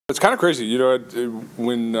It's kind of crazy,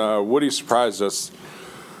 when Woody surprised us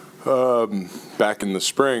back in the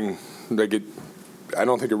spring. I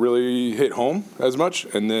don't think it really hit home as much,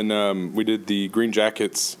 and then we did the Green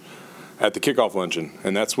Jackets at the kickoff luncheon,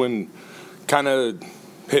 and that's when kind of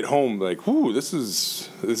hit home. Like, whoo, this is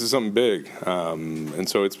something big, and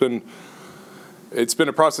so it's been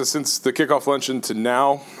a process since the kickoff luncheon to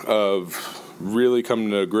now of really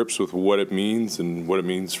coming to grips with what it means and what it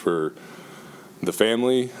means for the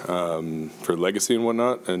family, for legacy and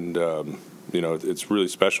whatnot, and it's really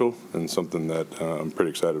special and something that I'm pretty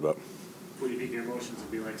excited about. What do you think your emotions will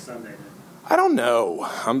be like Sunday? I don't know.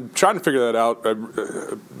 I'm trying to figure that out.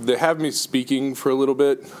 They have me speaking for a little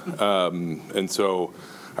bit, and so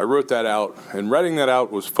I wrote that out, and writing that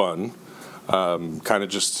out was fun. Kind of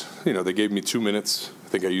just, they gave me 2 minutes. I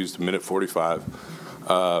think I used 1:45.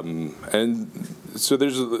 And so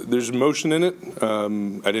there's emotion in it.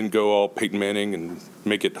 I didn't go all Peyton Manning and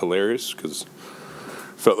make it hilarious because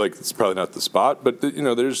I felt like it's probably not the spot. But,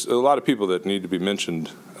 there's a lot of people that need to be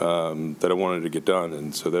mentioned that I wanted to get done.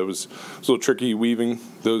 And so that was a little tricky weaving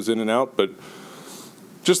those in and out. But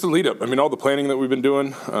just the lead up. I mean, all the planning that we've been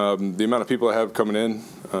doing, the amount of people I have coming in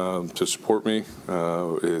to support me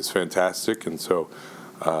is fantastic. And so,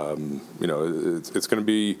 it's going to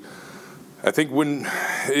be, I think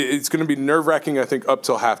it's going to be nerve-wracking, I think, up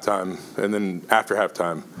till halftime, and then after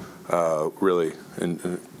halftime, really,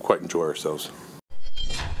 and quite enjoy ourselves.